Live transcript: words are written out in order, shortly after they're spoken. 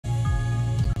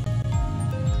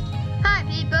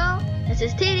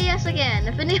this is TDS again,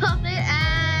 the video update,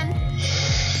 and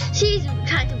she's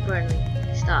trying to burn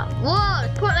me. Stop. Whoa,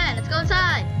 it's Portland, let's go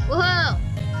inside. Woohoo!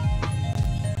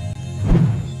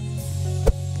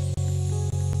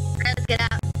 Okay, let's get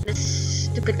out. This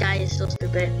stupid guy is so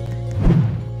stupid.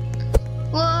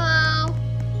 Whoa!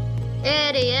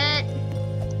 Idiot!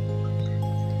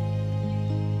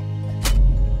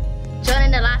 Join in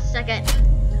the last second.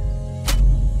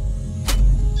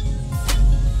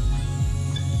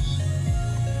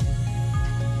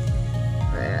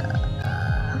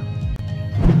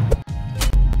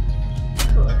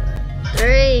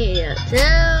 Three, two,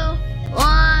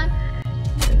 one.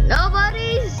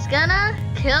 Nobody's gonna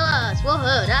kill us.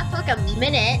 Woohoo! That took a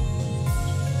minute.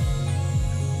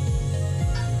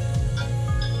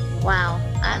 Wow,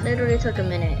 that literally took a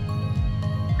minute.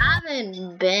 I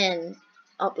haven't been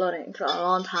uploading for a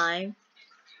long time.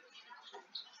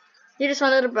 You're just my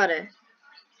little brother.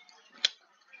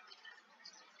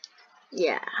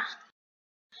 Yeah.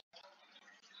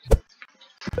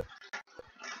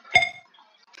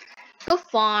 Go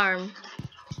farm.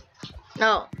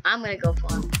 No, I'm gonna go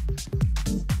farm.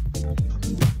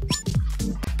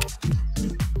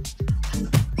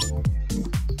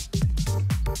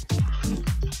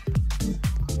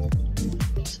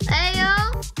 Hey yo,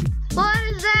 what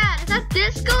is that? Is that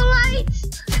disco lights?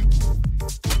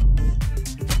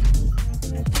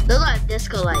 Those are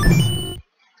disco lights.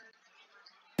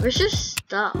 Where's your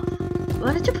stuff?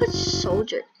 Why did you put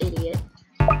soldier, idiot?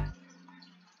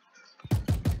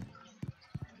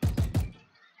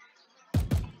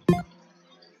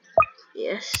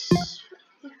 Yes.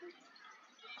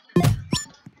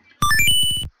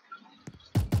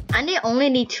 I only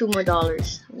need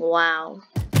 $2 more. Wow.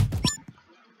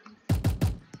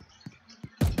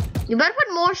 You better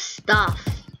put more stuff.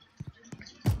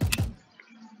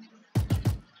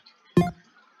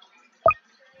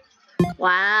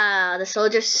 Wow, the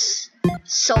soldiers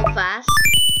so fast.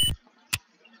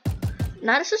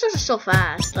 Now the soldiers are so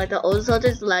fast. Like the old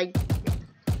soldiers like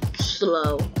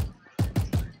slow.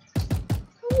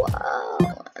 Wow,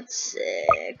 that's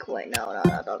sick. Wait, no,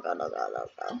 don't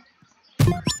go.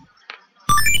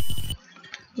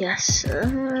 Yes,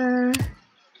 sir.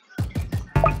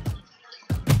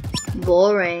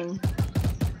 Boring.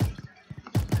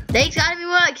 They gotta be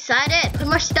more excited. Put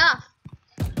more stuff.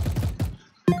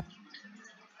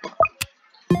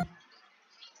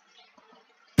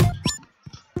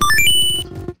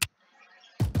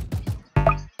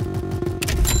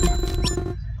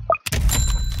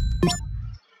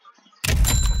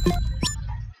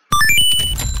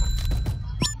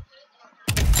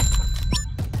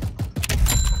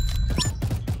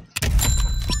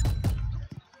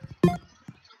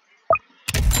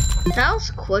 That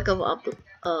was quick of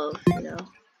you know.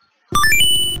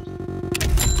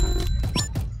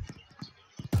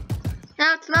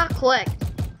 No, it's not quick.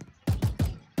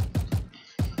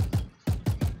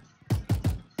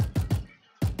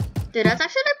 Dude, that's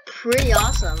actually pretty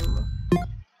awesome.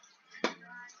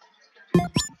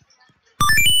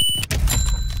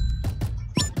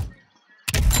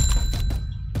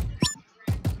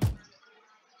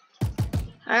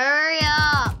 Hurry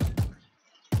up.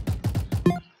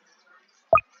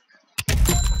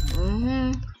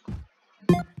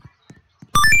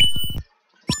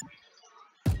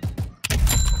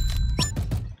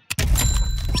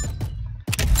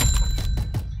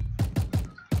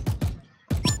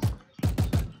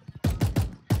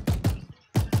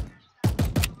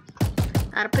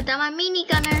 Gotta put down my mini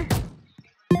gunner.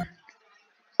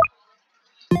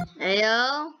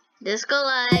 Heyo, disco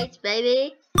lights,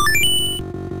 baby.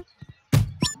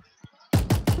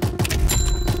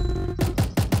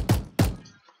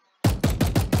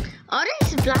 Are they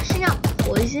splashing out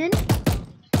poison?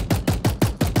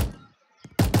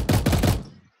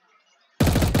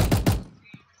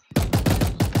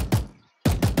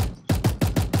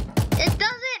 It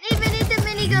doesn't even need the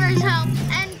minigunner's help,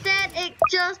 and then it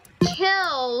just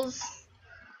kills.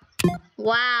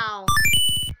 Wow.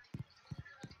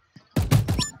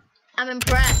 I'm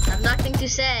impressed. I have nothing to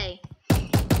say.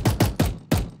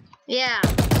 Yeah.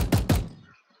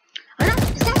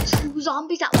 Is that 2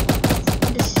 zombies at once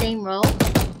in the same row?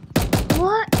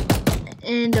 What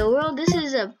in the world? This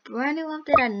is a brand new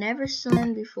update I've never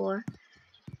seen before.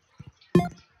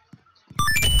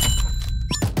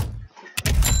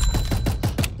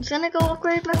 I'm just gonna go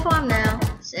upgrade my farm now,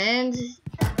 since it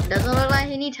doesn't look like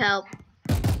he needs help.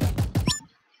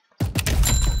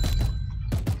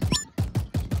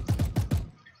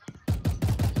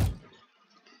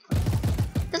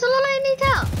 Doesn't look like he needs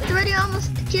help. It's already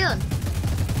almost killed.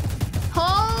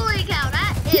 Holy cow,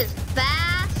 that is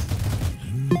fast.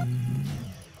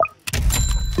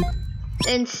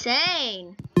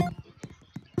 insane.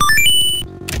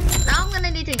 Now I'm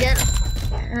gonna need to get.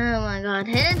 Oh my god,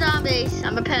 hidden zombies.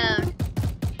 I'm prepared.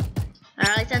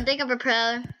 Alright, I think I'm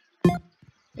prepared.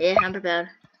 Yeah, I'm prepared.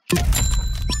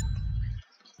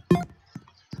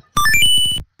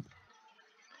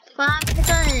 Five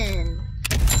seconds.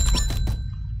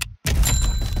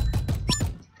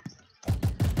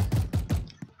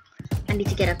 I need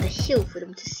to get up the hill for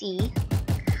them to see.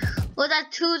 Was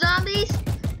that 2 zombies?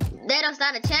 They don't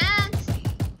stand a chance.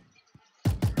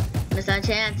 There's not a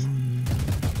chance.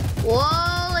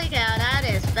 Holy cow, that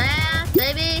is fast,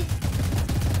 baby.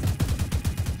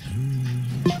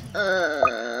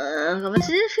 Let's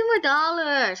do a few more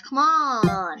dollars. Come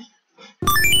on.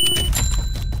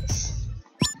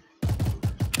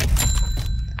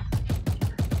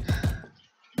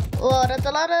 Well, that's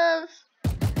a lot of.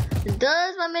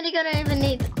 Does my minigun even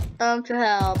need them to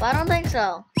help? I don't think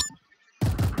so.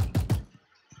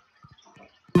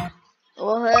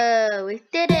 Whoa, we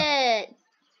did it!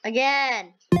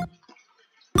 Again!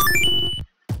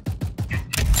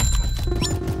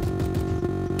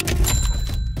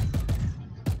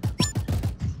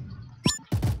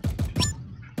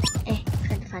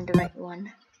 Trying to find the right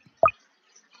one.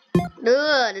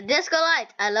 Dude, the disco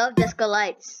lights! I love disco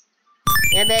lights.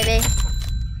 Yeah, baby.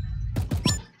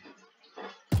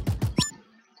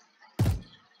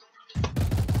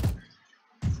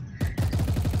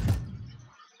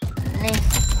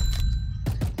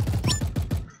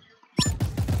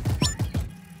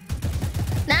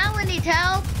 Now we need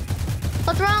help.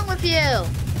 What's wrong with you?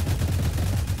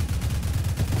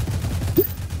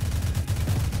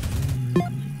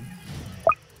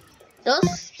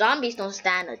 Those zombies don't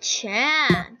stand a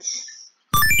chance.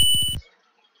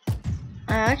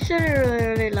 I actually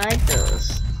really like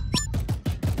those.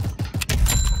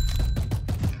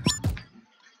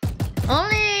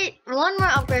 Only one more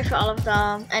upgrade for all of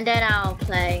them, and then I'll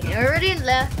play. We're already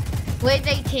left wave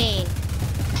 18.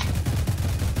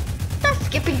 That's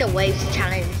skipping the waves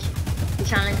challenge. The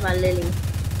challenge by Lily.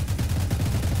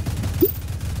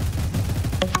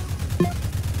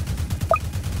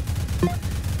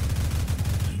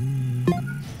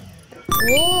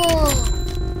 Whoa.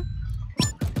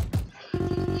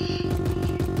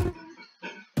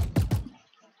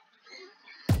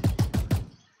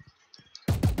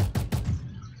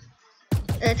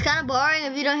 It's kind of boring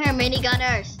if you don't hear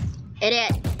minigunners.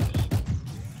 Idiot.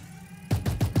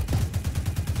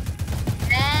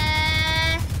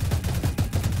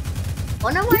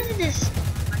 Wonder why did this?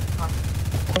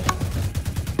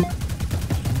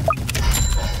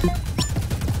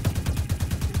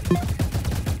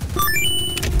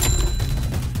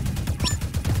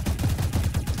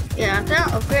 Yeah, after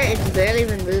that upgrade, it's barely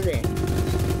even moving.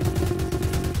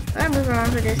 I'm gonna move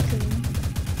around for this too.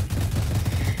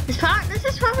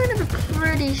 This is probably gonna be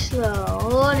pretty slow.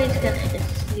 Oh, I need to get this.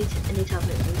 I need help.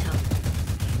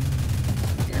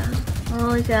 Yeah.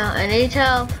 Holy cow! I need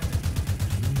help.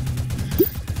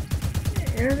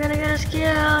 You're gonna get us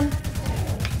killed.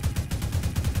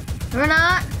 We're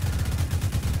not.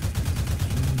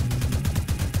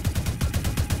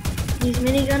 These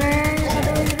minigunners are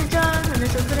doing a good job.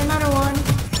 Unless I put another one.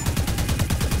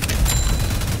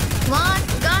 Come on,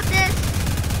 we got this.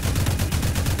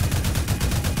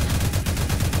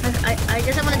 I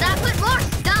guess I'm gonna die. Put more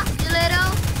stuff, you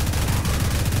little.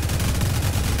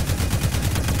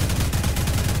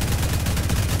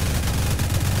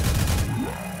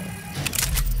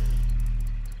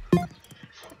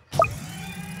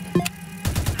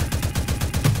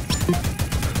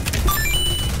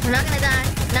 We're not gonna die.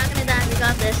 We're not gonna die. We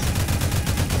got this.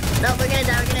 No, we're gonna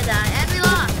die. We're gonna die. And we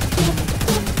lost.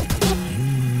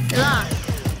 We lost.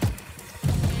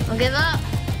 Don't give up.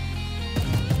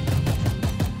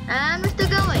 And we're still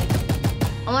going.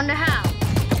 I wonder how.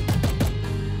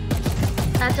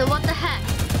 I said, what the heck?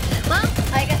 Well,